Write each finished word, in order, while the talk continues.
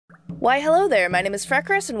Why, hello there, my name is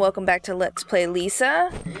Freckris, and welcome back to Let's Play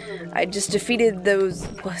Lisa. I just defeated those,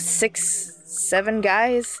 6-7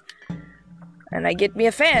 guys, and I get me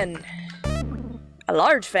a fan. A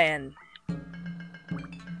large fan.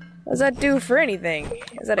 What does that do for anything?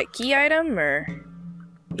 Is that a key item, or?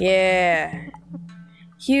 Yeah.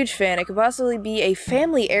 Huge fan. It could possibly be a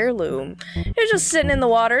family heirloom. It's just sitting in the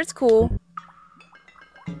water, it's cool.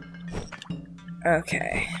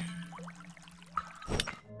 Okay.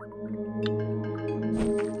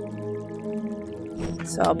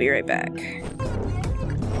 So I'll be right back.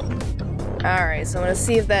 Alright, so I'm gonna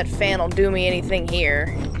see if that fan will do me anything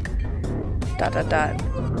here. ...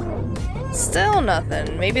 Still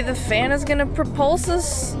nothing. Maybe the fan is gonna propulse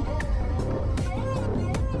us?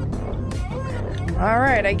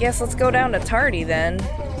 Alright, I guess let's go down to Tardy then.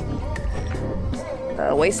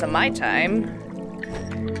 A waste of my time.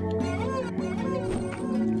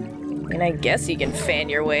 I mean, I guess you can fan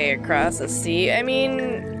your way across the sea. I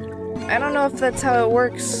mean, I don't know if that's how it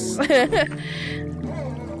works with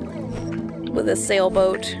a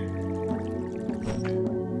sailboat.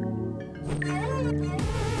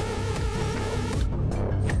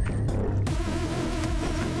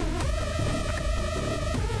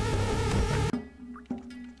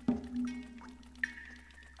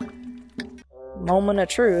 Moment of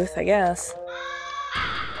truth, I guess.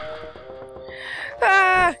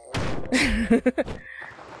 Ah!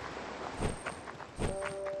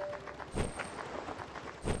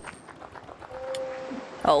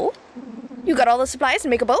 Oh? You got all the supplies to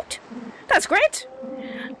make a boat? That's great!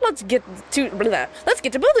 Let's get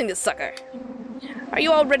to building this sucker. Are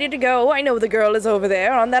you all ready to go? I know the girl is over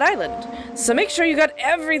there on that island, so make sure you got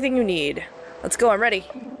everything you need. Let's go, I'm ready.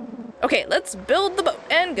 Okay, let's build the boat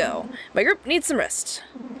and go. My group needs some rest.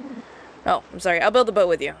 Oh, I'm sorry, I'll build the boat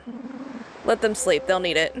with you. Let them sleep, they'll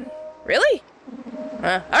need it. Really?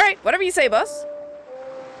 Alright, whatever you say, boss.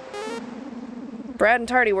 Brad and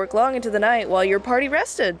Tardy worked long into the night while your party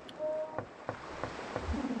rested.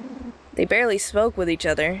 They barely spoke with each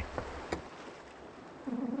other.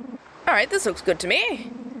 Alright, this looks good to me.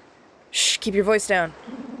 Shh, keep your voice down.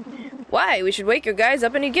 Why? We should wake your guys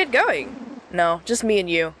up and you get going. No, just me and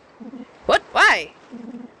you. What? Why?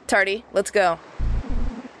 Tardy, let's go.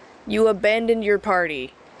 You abandoned your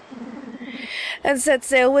party and set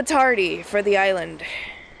sail with Tardy for the island.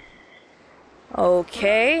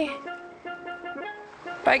 Okay.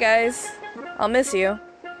 Bye, guys. I'll miss you.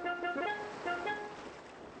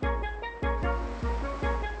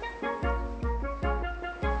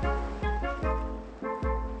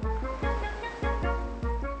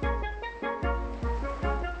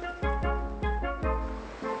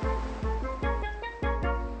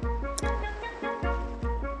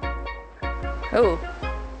 Oh.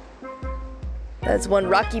 That's one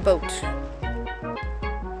rocky boat.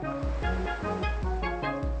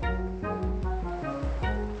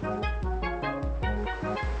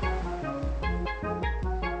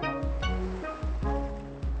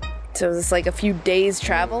 So is this like a few days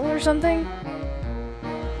travel or something?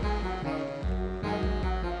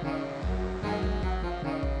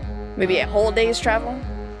 Maybe a whole day's travel?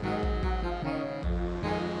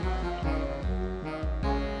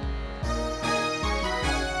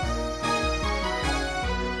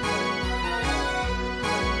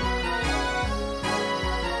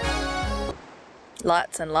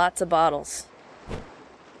 Lots and lots of bottles.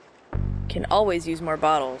 Can always use more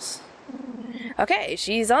bottles. Okay,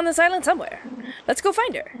 she's on this island somewhere. Let's go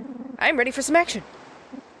find her. I'm ready for some action.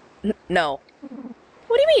 No.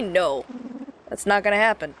 What do you mean, no? That's not gonna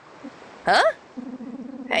happen. Huh?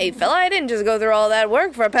 Hey, fella, I didn't just go through all that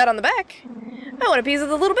work for a pat on the back. I want a piece of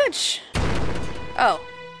the little bitch. Oh.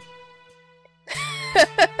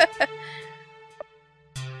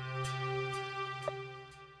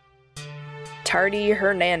 Tardy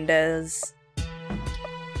Hernandez.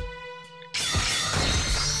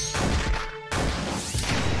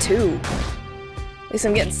 Two. At least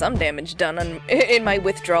I'm getting some damage done in my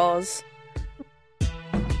withdrawals.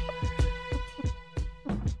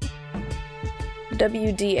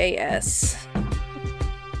 WDAS.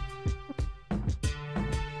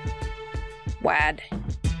 WAD.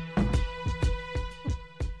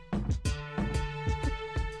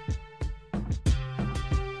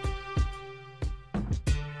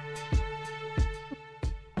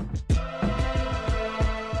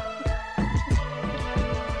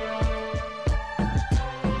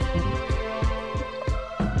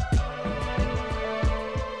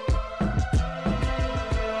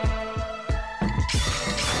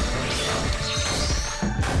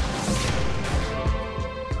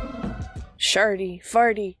 Shardy,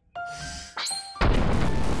 farty.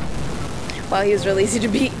 Wow, he was really easy to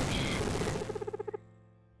beat.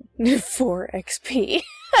 4 XP.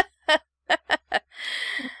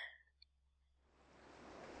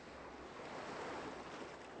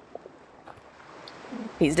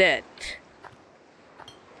 He's dead.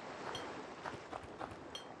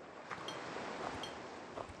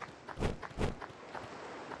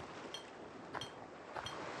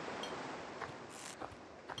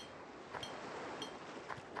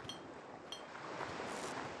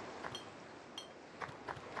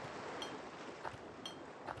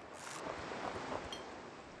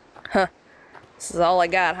 Huh. This is all I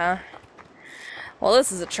got, huh? Well, this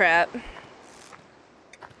is a trap.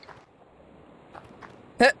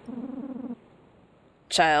 Huh.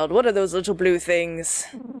 Child, what are those little blue things?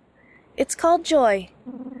 It's called joy.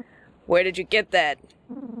 Where did you get that?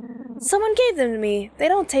 Someone gave them to me. They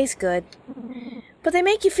don't taste good. But they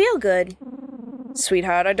make you feel good.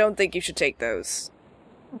 Sweetheart, I don't think you should take those.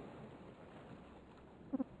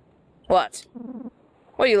 What?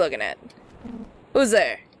 What are you looking at? Who's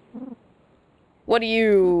there? What do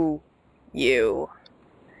you...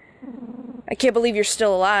 I can't believe you're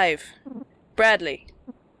still alive. Bradley.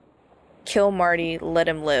 Kill Marty, let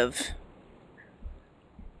him live.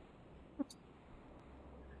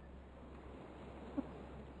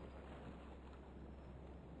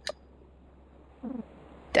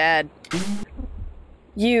 Dad.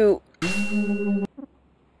 You...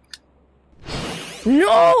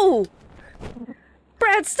 No!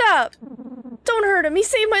 Brad, stop! Don't hurt him, he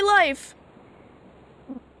saved my life!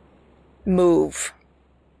 Move.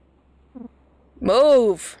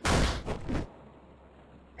 Move!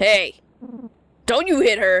 Hey! Don't you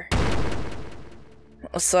hit her!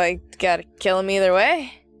 So I gotta kill him either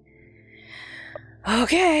way?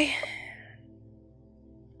 Okay.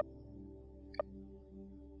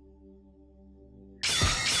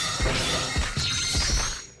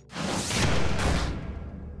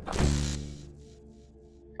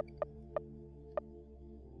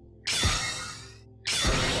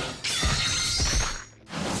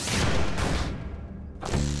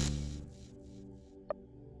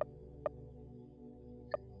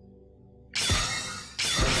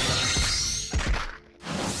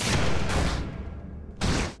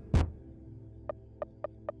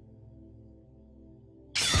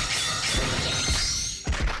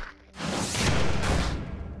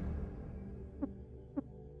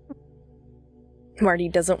 Marty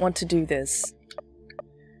doesn't want to do this.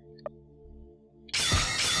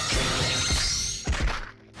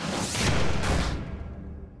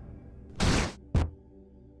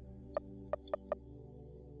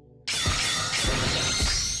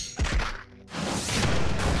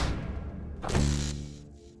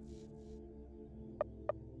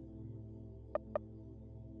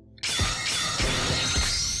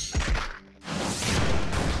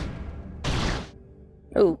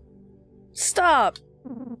 Ooh. Stop!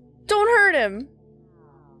 Don't hurt him!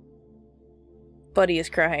 Buddy is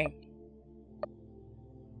crying.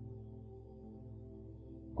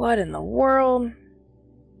 What in the world?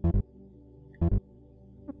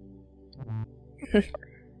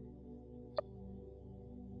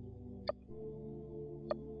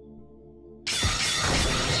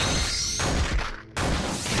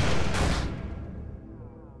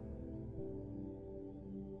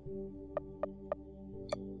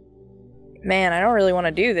 Man, I don't really want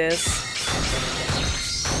to do this.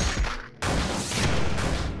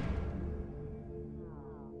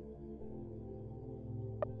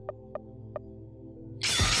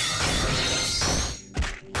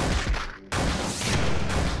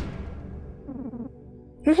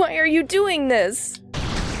 Why are you doing this?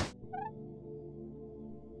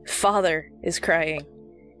 Father is crying.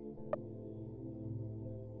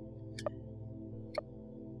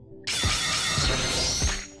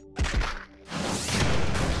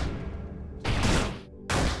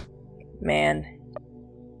 Man.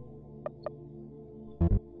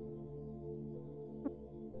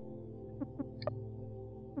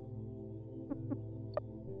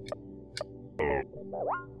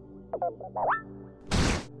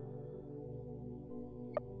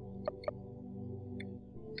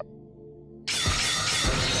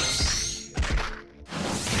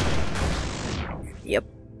 Yep.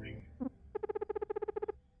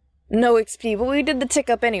 No XP, but we did the tick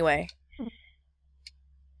up anyway.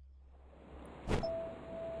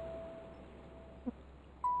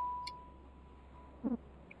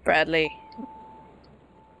 Bradley.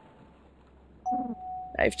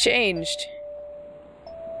 I've changed.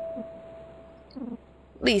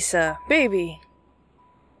 Lisa, baby.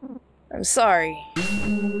 I'm sorry.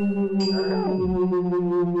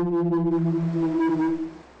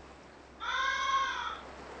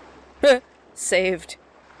 Saved.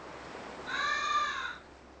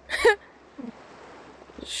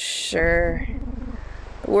 Sure.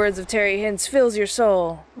 The words of Terry Hintz fills your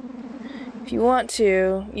soul. If you want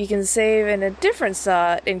to, you can save in a different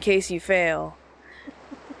slot in case you fail.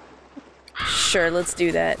 Sure, let's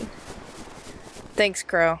do that. Thanks,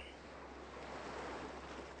 Crow.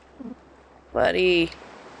 Buddy.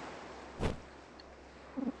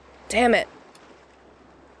 Damn it.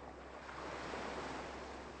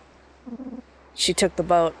 She took the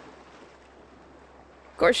boat.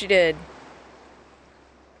 Of course she did.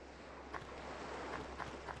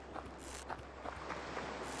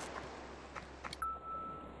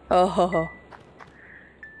 Oh.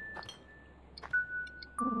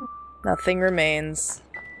 Nothing remains.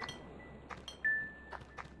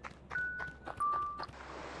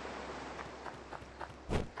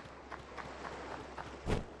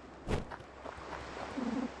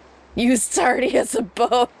 Use Tardy as a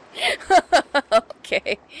boat.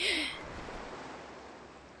 Okay.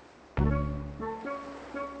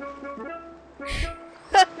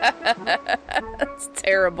 That's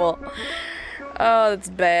terrible. Oh, that's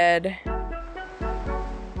bad.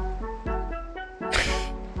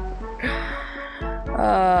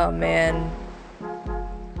 Oh, man.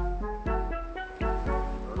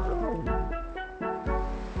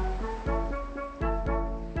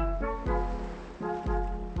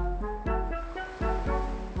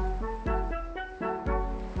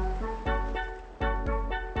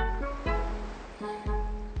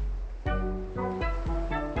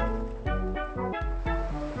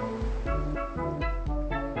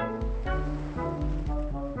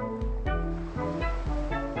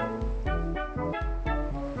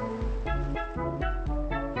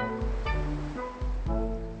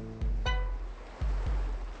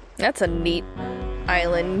 That's a neat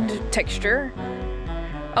island texture.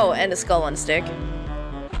 Oh, and a skull on a stick.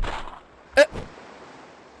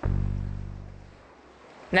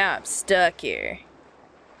 Now I'm stuck here.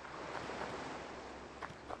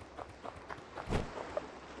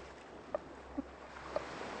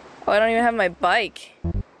 Oh, I don't even have my bike.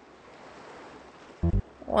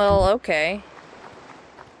 Well, okay.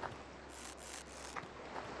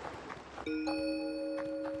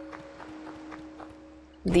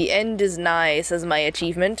 The end is nigh, says my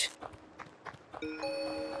achievement.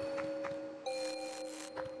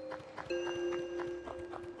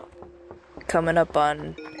 Coming up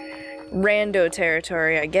on rando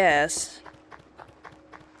territory, I guess.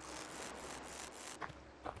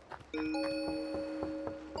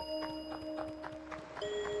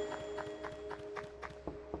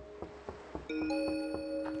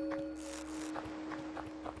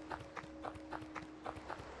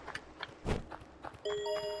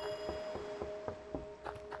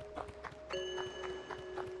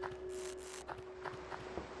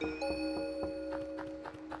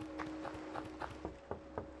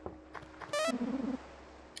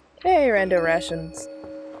 Hey, rando rations.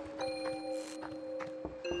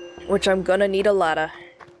 Which I'm gonna need a lot of.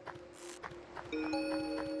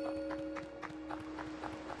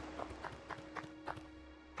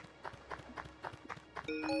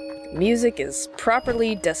 Music is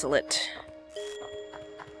properly desolate.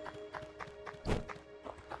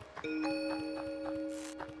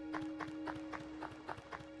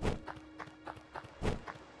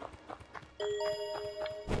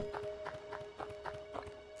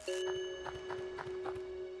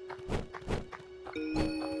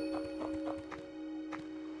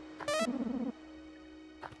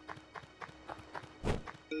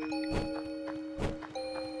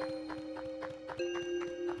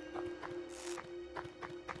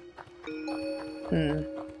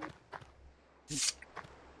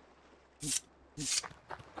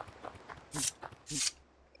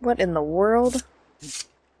 What in the world?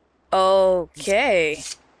 Okay.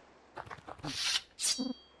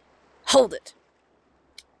 Hold it.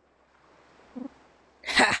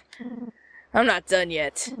 Ha! I'm not done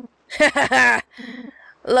yet.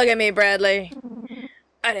 Look at me, Bradley.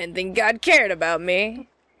 I didn't think God cared about me.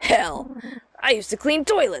 Hell, I used to clean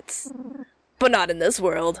toilets. But not in this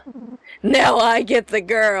world. Now I get the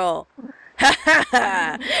girl. Ha ha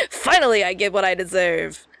ha! Finally I get what I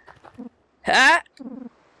deserve. Ha!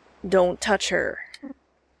 Don't touch her.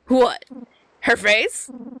 What? Her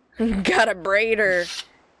face? Gotta braid her.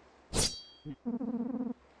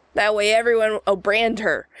 That way everyone will brand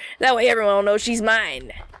her. That way everyone will know she's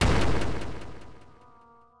mine.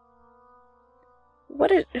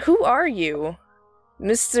 Who are you?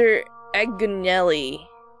 Mr. Agonelli.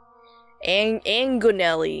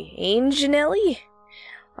 Angonelli. Angonelli?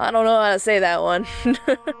 I don't know how to say that one.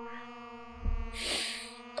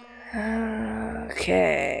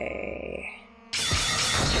 Okay.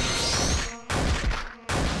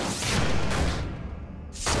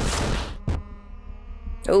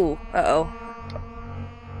 Ooh, uh-oh.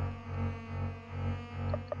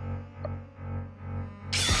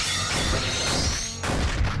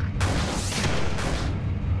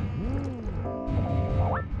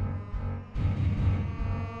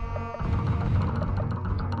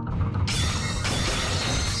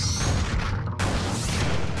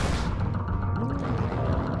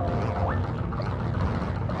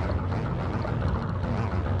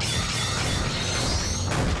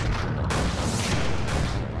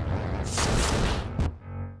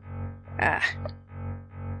 Ah.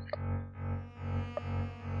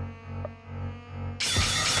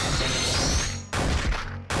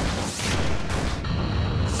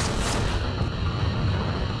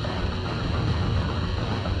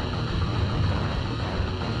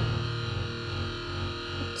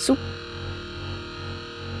 Soup.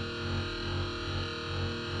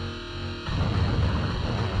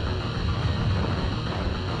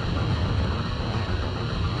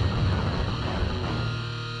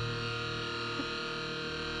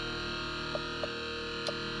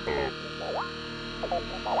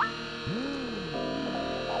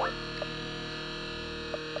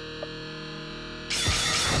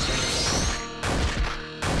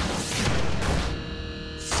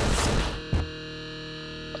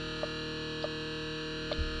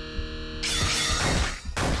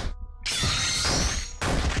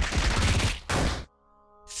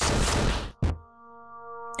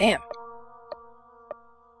 Damn.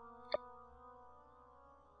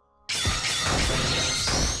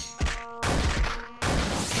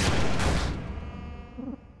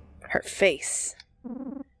 Her face.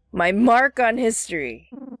 My mark on history.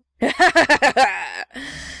 Death.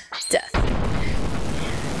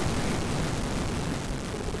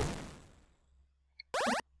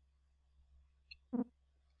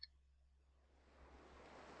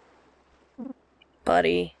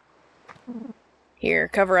 Buddy. Here,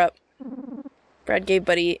 cover up. Brad gave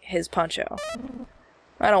Buddy his poncho.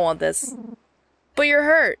 I don't want this. But you're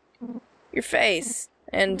hurt. Your face.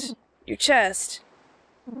 And your chest.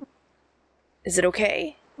 Is it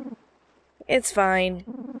okay? It's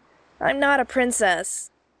fine. I'm not a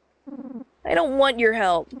princess. I don't want your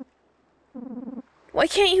help. Why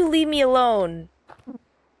can't you leave me alone?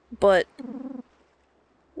 But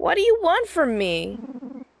what do you want from me?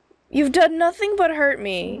 You've done nothing but hurt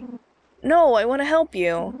me. No, I want to help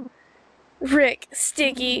you. Rick,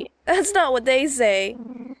 Sticky, that's not what they say.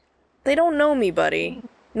 They don't know me, Buddy.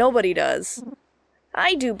 Nobody does.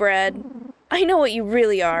 I do, Brad. I know what you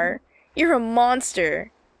really are. You're a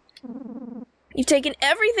monster. You've taken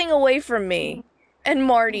everything away from me. And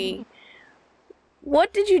Marty.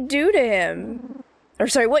 What did you do to him? Or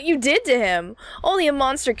sorry, what you did to him. Only a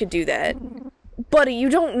monster could do that. Buddy, you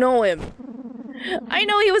don't know him. I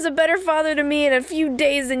know he was a better father to me in a few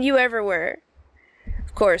days than you ever were.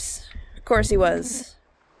 Of course he was.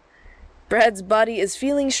 Brad's body is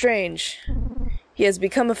feeling strange. He has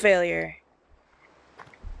become a failure.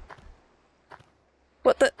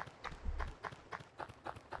 What the...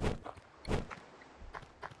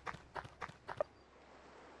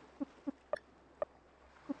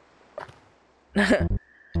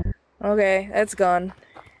 Okay, that's gone.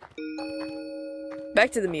 Back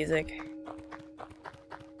to the music.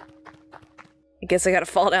 I guess I gotta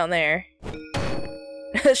fall down there.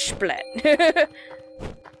 Splat.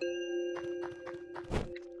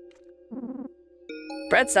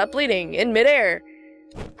 Brad, stop bleeding in midair.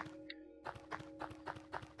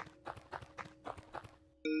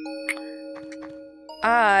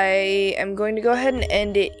 I am going to go ahead and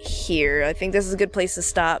end it here. I think this is a good place to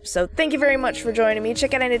stop. So thank you very much for joining me.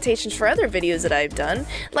 Check out annotations for other videos that I've done.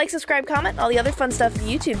 Like, subscribe, comment, all the other fun stuff.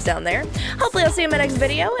 YouTube's down there. Hopefully I'll see you in my next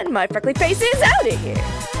video, and my freckly face is out of here.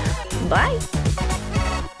 Bye.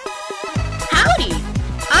 Howdy!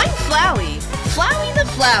 I'm Flowey. Flowey the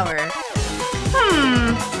Flower.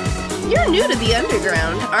 You're new to the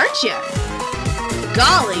underground, aren't you?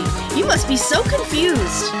 Golly, you must be so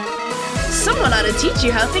confused. Someone ought to teach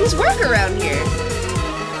you how things work around here.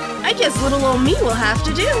 I guess little old me will have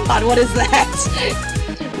to do. God, what is that?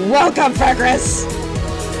 Welcome, Freckles!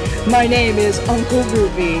 My name is Uncle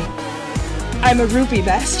Rupee. I'm a rupee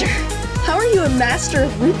master. How are you a master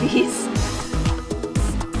of rupees?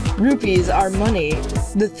 Rupees are money,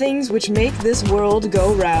 the things which make this world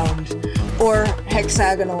go round. Or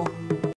hexagonal.